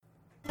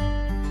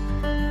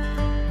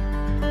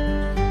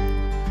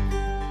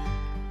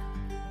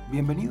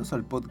Bienvenidos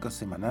al podcast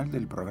semanal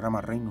del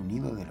programa Reino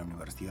Unido de la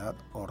Universidad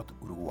Hort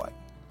Uruguay.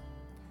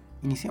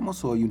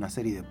 Iniciamos hoy una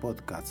serie de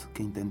podcasts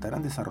que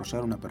intentarán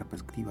desarrollar una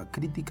perspectiva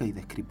crítica y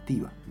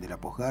descriptiva de la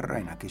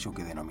posguerra en aquello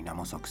que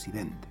denominamos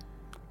Occidente,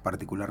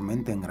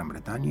 particularmente en Gran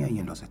Bretaña y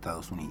en los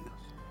Estados Unidos.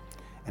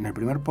 En el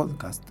primer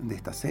podcast de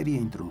esta serie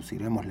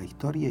introduciremos la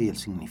historia y el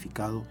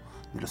significado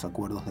de los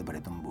acuerdos de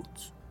Bretton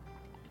Woods.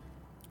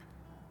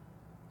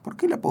 ¿Por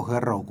qué la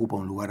posguerra ocupa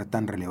un lugar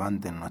tan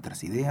relevante en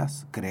nuestras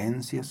ideas,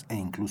 creencias e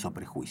incluso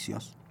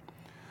prejuicios?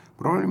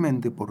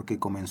 Probablemente porque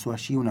comenzó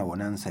allí una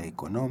bonanza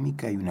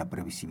económica y una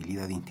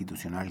previsibilidad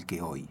institucional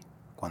que hoy,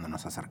 cuando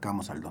nos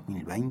acercamos al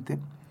 2020,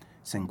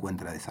 se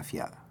encuentra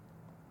desafiada.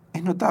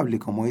 Es notable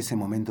cómo ese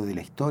momento de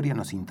la historia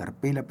nos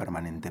interpela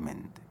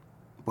permanentemente.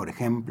 Por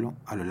ejemplo,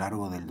 a lo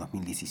largo del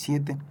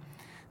 2017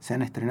 se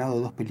han estrenado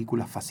dos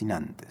películas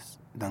fascinantes,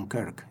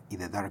 Dunkirk y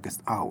The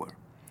Darkest Hour,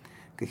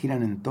 que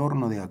giran en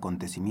torno de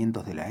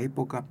acontecimientos de la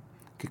época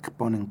que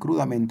exponen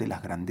crudamente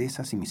las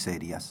grandezas y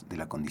miserias de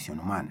la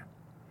condición humana.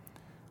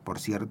 Por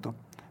cierto,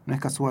 no es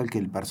casual que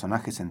el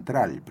personaje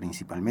central,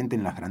 principalmente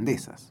en las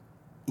grandezas,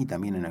 y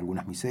también en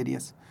algunas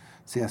miserias,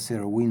 sea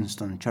Sir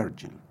Winston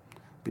Churchill,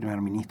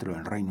 primer ministro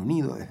del Reino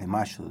Unido desde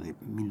mayo de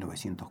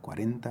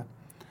 1940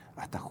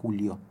 hasta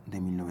julio de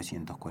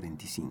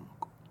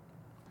 1945.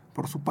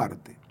 Por su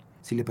parte,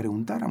 si le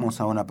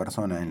preguntáramos a una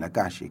persona en la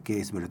calle qué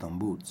es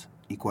Bretton Woods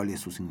y cuál es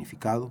su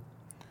significado,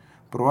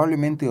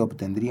 probablemente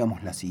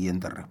obtendríamos la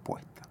siguiente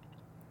respuesta.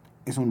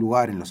 Es un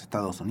lugar en los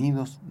Estados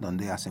Unidos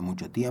donde hace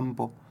mucho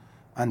tiempo,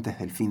 antes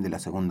del fin de la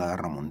Segunda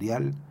Guerra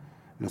Mundial,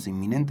 los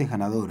inminentes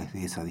ganadores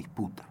de esa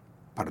disputa,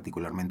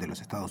 particularmente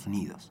los Estados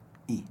Unidos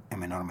y, en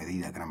menor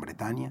medida, Gran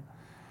Bretaña,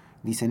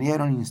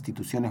 diseñaron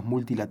instituciones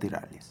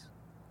multilaterales,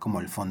 como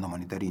el Fondo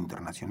Monetario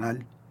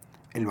Internacional,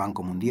 el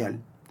Banco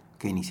Mundial,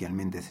 que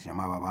inicialmente se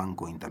llamaba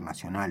Banco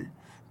Internacional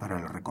para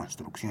la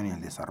Reconstrucción y el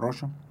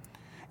Desarrollo,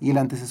 y el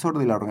antecesor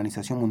de la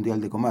Organización Mundial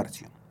de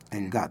Comercio,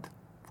 el GATT,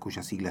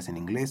 cuyas siglas en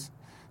inglés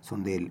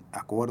son del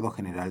Acuerdo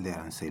General de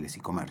Aranceles y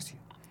Comercio,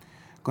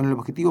 con el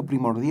objetivo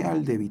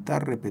primordial de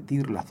evitar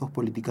repetir las dos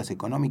políticas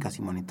económicas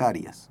y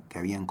monetarias que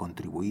habían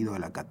contribuido a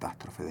la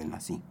catástrofe del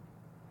nazismo.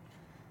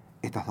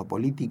 Estas dos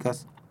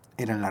políticas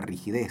eran la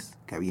rigidez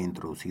que había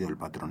introducido el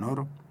patrón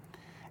oro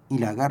y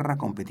la guerra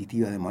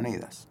competitiva de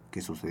monedas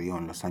que sucedió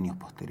en los años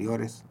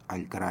posteriores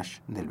al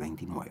crash del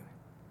 29.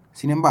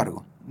 Sin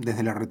embargo,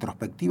 desde la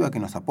retrospectiva que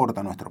nos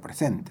aporta nuestro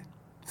presente,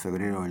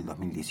 febrero del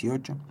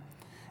 2018,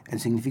 el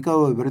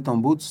significado de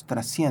Bretton Woods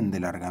trasciende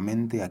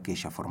largamente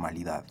aquella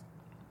formalidad.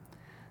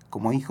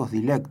 Como hijos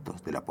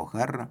dilectos de la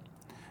posguerra,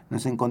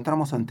 nos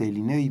encontramos ante el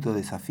inédito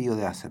desafío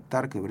de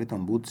aceptar que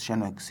Bretton Woods ya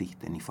no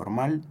existe ni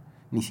formal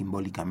ni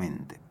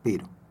simbólicamente,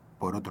 pero,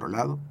 por otro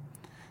lado,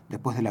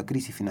 después de la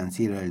crisis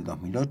financiera del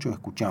 2008,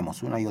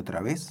 escuchamos una y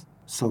otra vez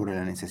sobre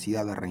la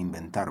necesidad de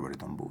reinventar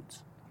Bretton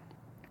Woods.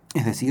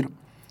 Es decir,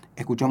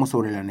 escuchamos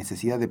sobre la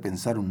necesidad de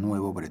pensar un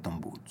nuevo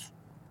Bretton Woods.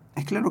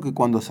 Es claro que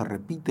cuando se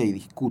repite y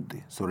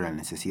discute sobre la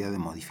necesidad de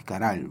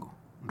modificar algo,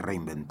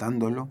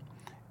 reinventándolo,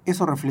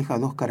 eso refleja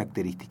dos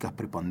características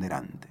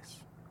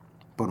preponderantes.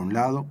 Por un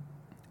lado,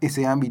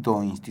 ese ámbito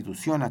o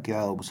institución ha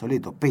quedado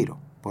obsoleto, pero,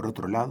 por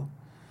otro lado,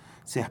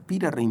 se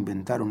aspira a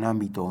reinventar un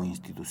ámbito o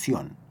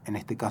institución, en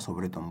este caso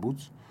Bretton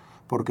Woods,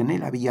 porque en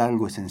él había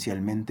algo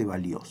esencialmente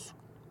valioso.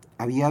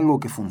 Había algo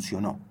que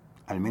funcionó,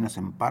 al menos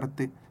en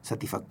parte,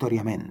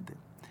 satisfactoriamente,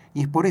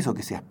 y es por eso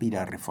que se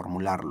aspira a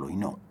reformularlo y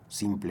no,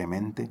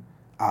 simplemente,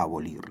 a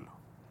abolirlo.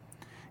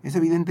 Es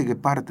evidente que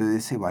parte de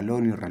ese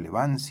valor y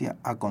relevancia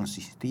ha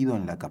consistido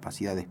en la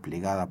capacidad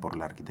desplegada por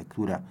la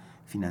arquitectura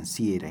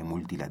financiera y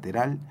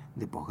multilateral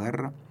de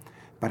posguerra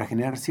para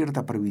generar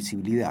cierta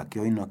previsibilidad que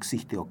hoy no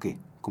existe o que,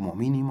 como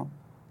mínimo,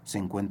 se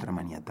encuentra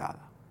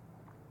maniatada.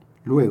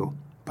 Luego,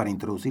 para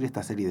introducir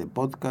esta serie de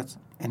podcasts,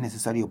 es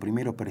necesario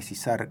primero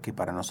precisar que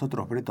para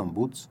nosotros Bretton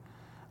Woods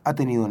ha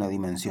tenido una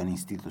dimensión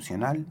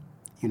institucional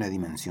y una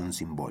dimensión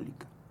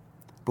simbólica.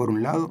 Por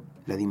un lado,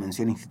 la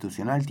dimensión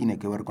institucional tiene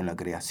que ver con la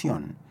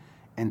creación,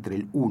 entre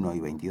el 1 y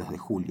 22 de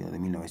julio de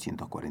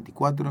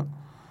 1944,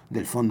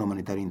 del Fondo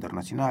Monetario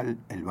Internacional,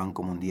 el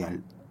Banco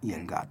Mundial y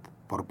el GATT,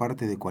 por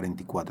parte de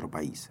 44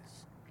 países.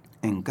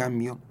 En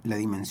cambio, la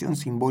dimensión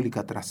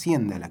simbólica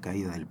trasciende a la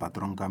caída del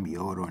patrón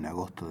cambio oro en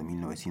agosto de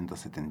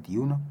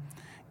 1971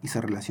 y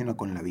se relaciona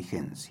con la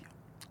vigencia,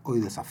 hoy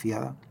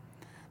desafiada,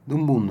 de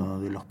un mundo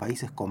donde los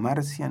países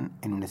comercian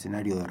en un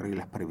escenario de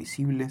reglas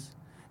previsibles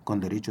con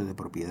derechos de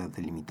propiedad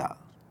delimitados.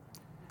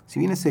 Si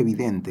bien es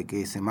evidente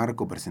que ese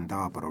marco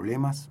presentaba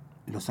problemas,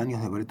 los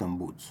años de Bretton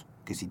Woods,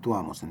 que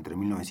situamos entre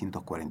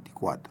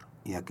 1944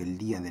 y aquel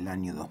día del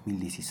año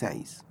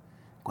 2016,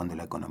 cuando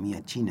la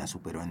economía china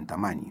superó en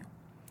tamaño,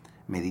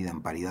 medida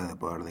en paridad de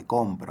poder de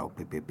compra o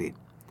PPP,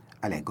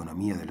 a la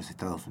economía de los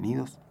Estados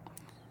Unidos,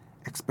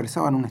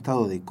 expresaban un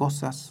estado de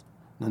cosas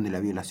donde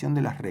la violación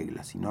de las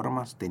reglas y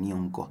normas tenía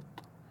un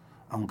costo,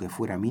 aunque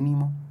fuera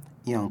mínimo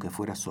y aunque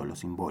fuera solo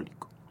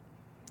simbólico.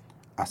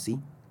 Así,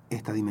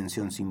 esta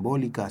dimensión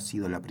simbólica ha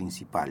sido la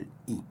principal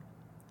y,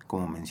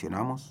 como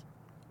mencionamos,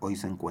 hoy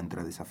se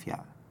encuentra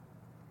desafiada.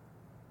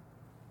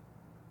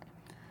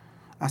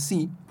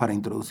 Así, para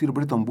introducir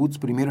Bretton Woods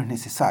primero es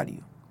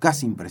necesario,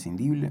 casi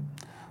imprescindible,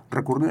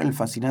 recurrir al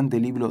fascinante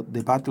libro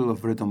The Battle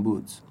of Bretton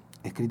Woods,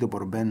 escrito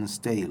por Ben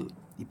Stale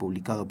y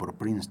publicado por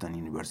Princeton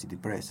University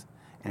Press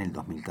en el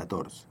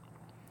 2014.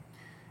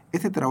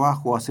 Este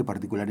trabajo hace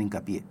particular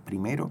hincapié,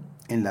 primero,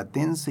 en la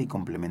tensa y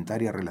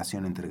complementaria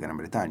relación entre Gran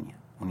Bretaña,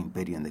 un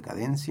imperio en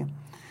decadencia,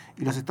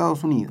 y los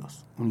Estados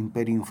Unidos, un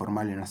imperio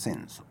informal en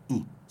ascenso,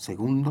 y,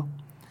 segundo,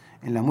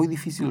 en la muy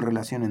difícil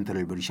relación entre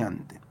el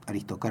brillante,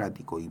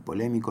 aristocrático y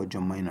polémico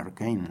John Maynard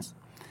Keynes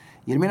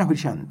y el menos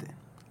brillante,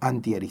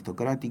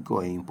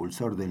 antiaristocrático e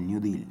impulsor del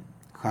New Deal,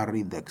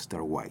 Harry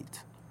Dexter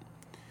White.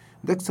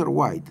 Dexter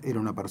White era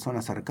una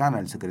persona cercana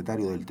al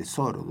secretario del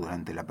Tesoro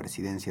durante la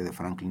presidencia de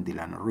Franklin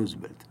Delano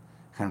Roosevelt,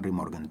 Henry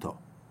Morgenthau.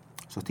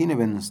 Sostiene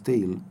Ben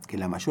Stale que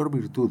la mayor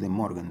virtud de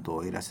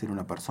Morgenthau era ser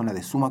una persona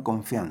de suma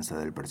confianza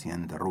del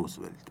presidente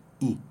Roosevelt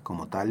y,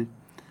 como tal,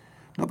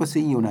 no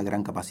poseía una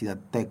gran capacidad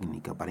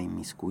técnica para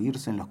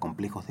inmiscuirse en los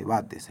complejos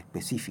debates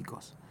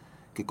específicos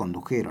que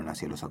condujeron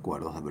hacia los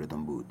acuerdos de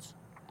Bretton Woods.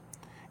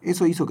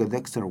 Eso hizo que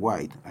Dexter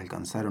White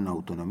alcanzara una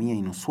autonomía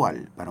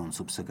inusual para un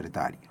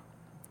subsecretario.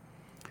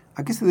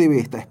 ¿A qué se debe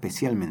esta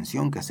especial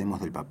mención que hacemos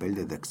del papel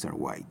de Dexter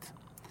White?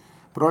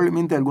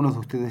 Probablemente algunos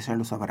de ustedes ya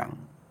lo sabrán.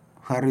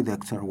 Harry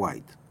Dexter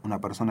White, una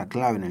persona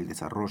clave en el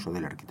desarrollo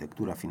de la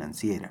arquitectura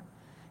financiera,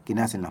 que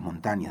nace en las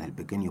montañas del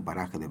pequeño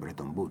paraje de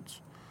Bretton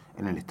Woods,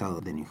 en el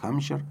estado de New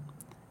Hampshire,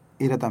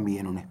 era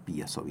también un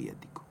espía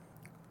soviético.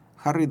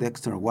 Harry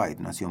Dexter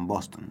White nació en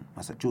Boston,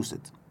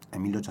 Massachusetts,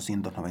 en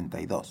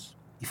 1892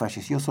 y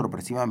falleció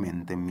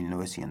sorpresivamente en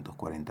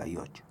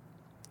 1948.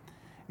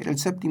 Era el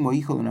séptimo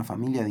hijo de una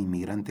familia de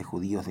inmigrantes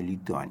judíos de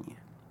Lituania,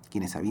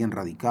 quienes habían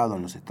radicado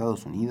en los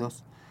Estados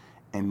Unidos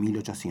en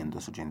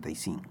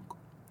 1885.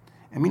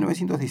 En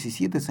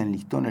 1917 se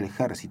enlistó en el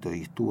ejército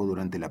y estuvo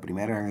durante la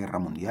Primera Guerra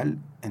Mundial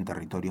en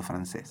territorio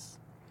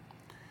francés.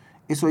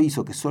 Eso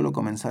hizo que solo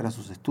comenzara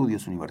sus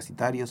estudios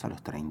universitarios a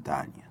los 30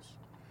 años.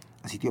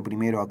 Asistió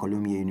primero a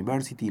Columbia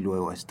University y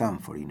luego a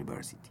Stanford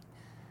University,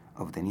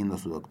 obteniendo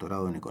su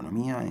doctorado en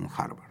economía en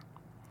Harvard.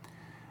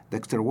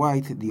 Dexter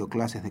White dio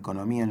clases de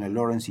economía en la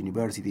Lawrence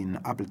University en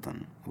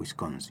Appleton,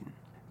 Wisconsin,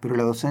 pero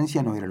la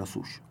docencia no era lo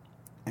suyo.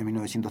 En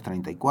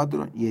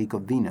 1934,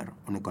 Jacob Wiener,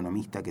 un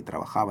economista que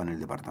trabajaba en el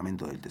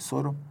Departamento del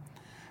Tesoro,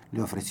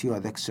 le ofreció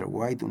a Dexter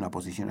White una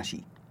posición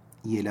allí,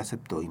 y él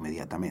aceptó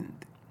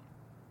inmediatamente.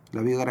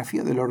 La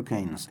biografía de Lord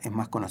Keynes es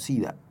más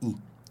conocida y,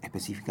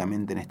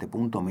 específicamente en este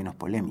punto, menos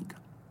polémica,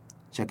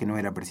 ya que no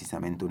era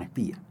precisamente un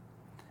espía.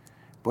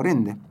 Por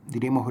ende,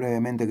 diremos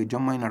brevemente que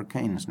John Maynard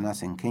Keynes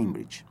nace en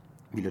Cambridge,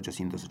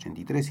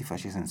 1883, y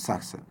fallece en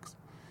Sussex,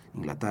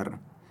 Inglaterra,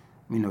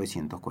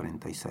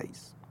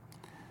 1946.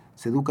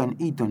 Se educa en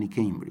Eton y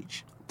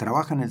Cambridge,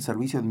 trabaja en el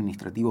Servicio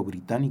Administrativo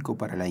Británico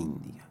para la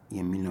India y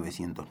en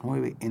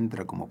 1909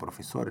 entra como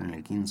profesor en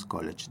el King's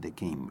College de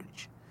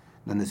Cambridge,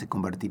 donde se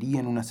convertiría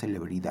en una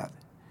celebridad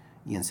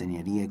y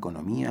enseñaría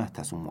economía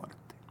hasta su muerte.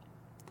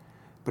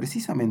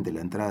 Precisamente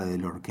la entrada de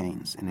Lord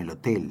Keynes en el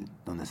hotel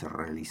donde se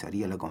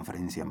realizaría la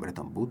conferencia en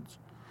Bretton Woods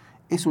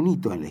es un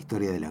hito en la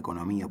historia de la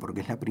economía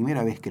porque es la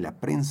primera vez que la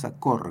prensa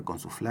corre con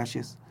sus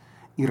flashes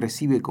y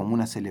recibe como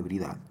una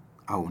celebridad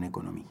a un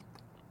economista.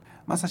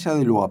 Más allá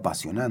de lo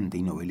apasionante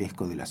y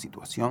novelesco de la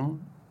situación,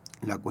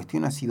 la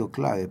cuestión ha sido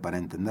clave para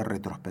entender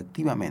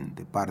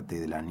retrospectivamente parte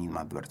de la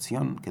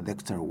animadversión que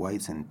Dexter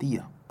White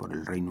sentía por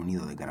el Reino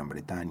Unido de Gran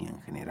Bretaña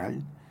en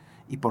general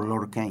y por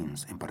Lord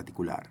Keynes en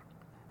particular.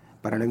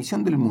 Para la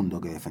visión del mundo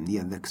que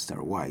defendía Dexter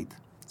White,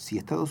 si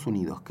Estados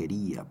Unidos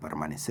quería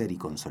permanecer y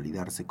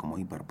consolidarse como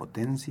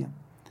hiperpotencia,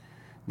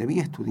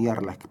 debía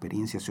estudiar la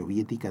experiencia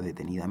soviética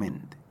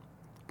detenidamente,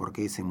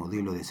 porque ese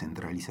modelo de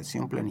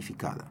centralización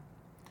planificada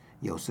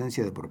y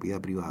ausencia de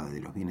propiedad privada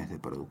de los bienes de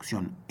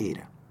producción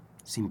era,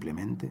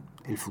 simplemente,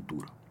 el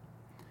futuro.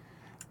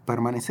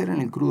 Permanecer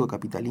en el crudo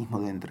capitalismo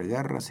de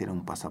entreguerras era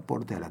un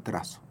pasaporte al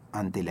atraso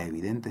ante la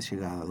evidente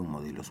llegada de un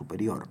modelo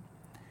superior,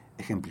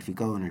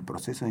 ejemplificado en el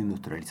proceso de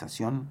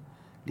industrialización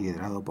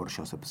liderado por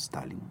Joseph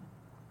Stalin.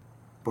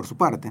 Por su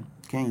parte,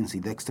 Keynes y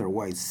Dexter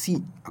White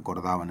sí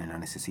acordaban en la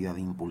necesidad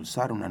de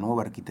impulsar una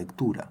nueva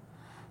arquitectura,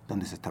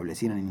 donde se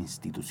establecieran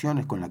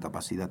instituciones con la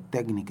capacidad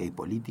técnica y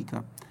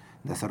política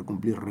de hacer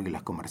cumplir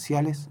reglas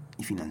comerciales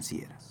y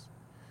financieras.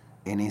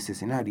 En ese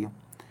escenario,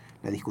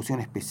 la discusión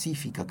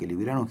específica que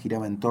libraron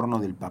giraba en torno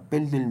del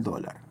papel del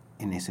dólar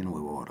en ese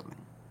nuevo orden.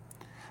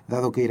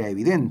 Dado que era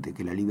evidente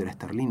que la libra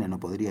esterlina no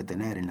podría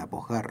tener en la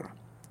posguerra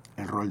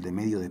el rol de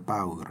medio de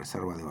pago y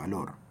reserva de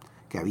valor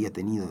que había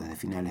tenido desde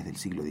finales del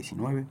siglo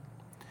XIX,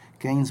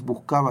 Keynes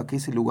buscaba que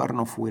ese lugar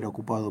no fuera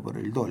ocupado por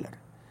el dólar,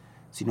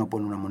 sino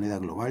por una moneda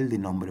global de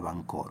nombre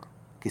Bancor,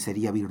 que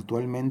sería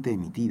virtualmente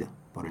emitida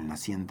por el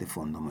naciente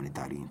Fondo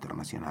Monetario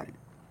Internacional.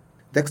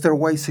 Dexter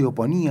White se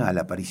oponía a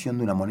la aparición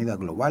de una moneda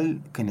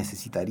global que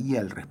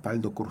necesitaría el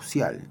respaldo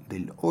crucial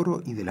del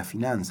oro y de las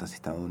finanzas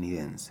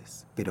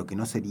estadounidenses, pero que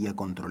no sería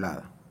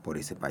controlada por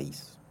ese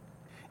país.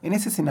 En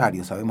ese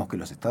escenario sabemos que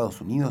los Estados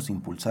Unidos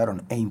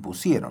impulsaron e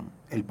impusieron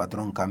el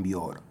patrón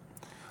cambio oro,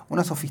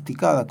 una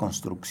sofisticada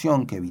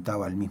construcción que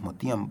evitaba al mismo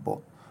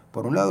tiempo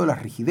Por un lado,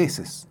 las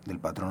rigideces del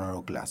patrón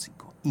oro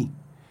clásico y,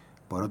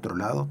 por otro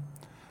lado,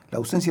 la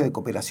ausencia de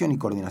cooperación y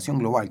coordinación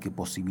global que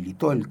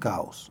posibilitó el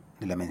caos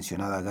de la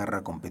mencionada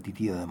guerra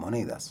competitiva de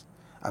monedas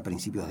a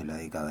principios de la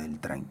década del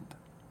 30.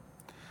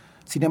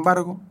 Sin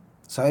embargo,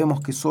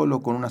 sabemos que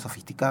solo con una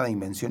sofisticada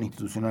invención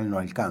institucional no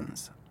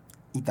alcanza,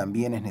 y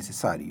también es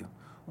necesario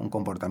un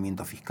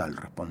comportamiento fiscal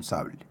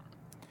responsable.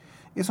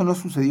 Eso no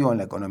sucedió en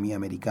la economía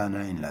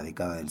americana en la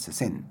década del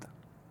 60.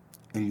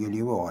 Ello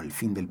llevó al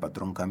fin del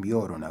patrón cambio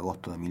oro en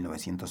agosto de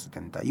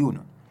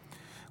 1971,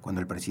 cuando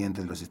el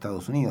presidente de los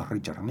Estados Unidos,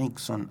 Richard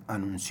Nixon,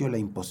 anunció la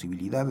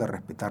imposibilidad de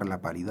respetar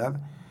la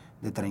paridad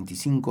de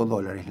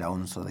 $35 la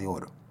onza de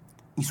oro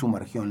y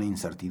sumergió en la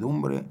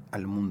incertidumbre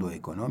al mundo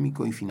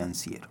económico y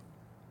financiero.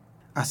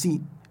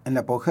 Así, en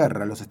la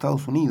posguerra, los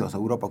Estados Unidos,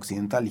 Europa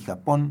Occidental y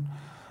Japón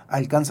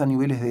alcanzan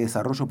niveles de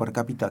desarrollo per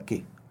cápita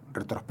que,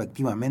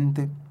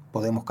 retrospectivamente,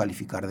 podemos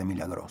calificar de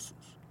milagrosos.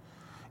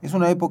 Es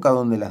una época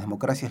donde las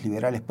democracias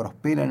liberales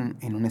prosperan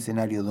en un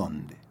escenario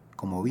donde,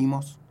 como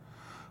vimos,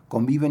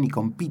 conviven y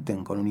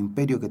compiten con un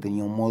imperio que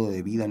tenía un modo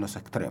de vida en los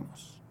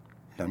extremos,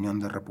 la Unión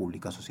de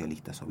Repúblicas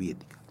Socialistas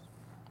Soviéticas.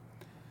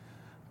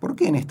 ¿Por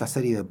qué en esta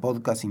serie de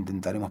podcasts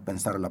intentaremos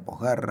pensar la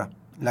posguerra,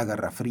 la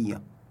Guerra Fría,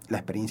 la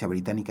experiencia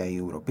británica y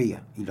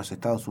europea y los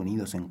Estados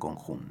Unidos en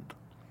conjunto?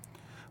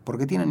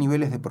 Porque tienen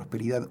niveles de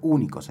prosperidad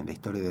únicos en la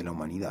historia de la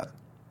humanidad,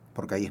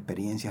 porque hay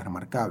experiencias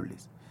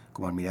remarcables,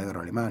 como el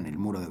milagro alemán, el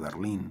muro de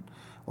Berlín,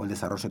 o el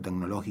desarrollo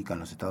tecnológico en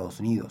los Estados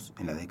Unidos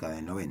en la década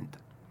del 90.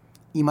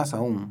 Y más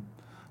aún,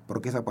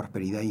 porque esa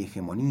prosperidad y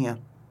hegemonía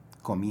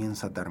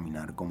comienza a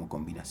terminar como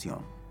combinación.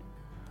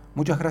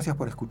 Muchas gracias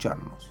por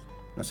escucharnos.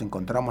 Nos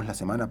encontramos la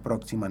semana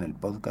próxima en el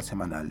podcast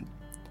semanal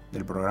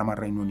del programa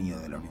Reino Unido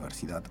de la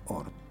Universidad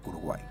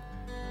Uruguay.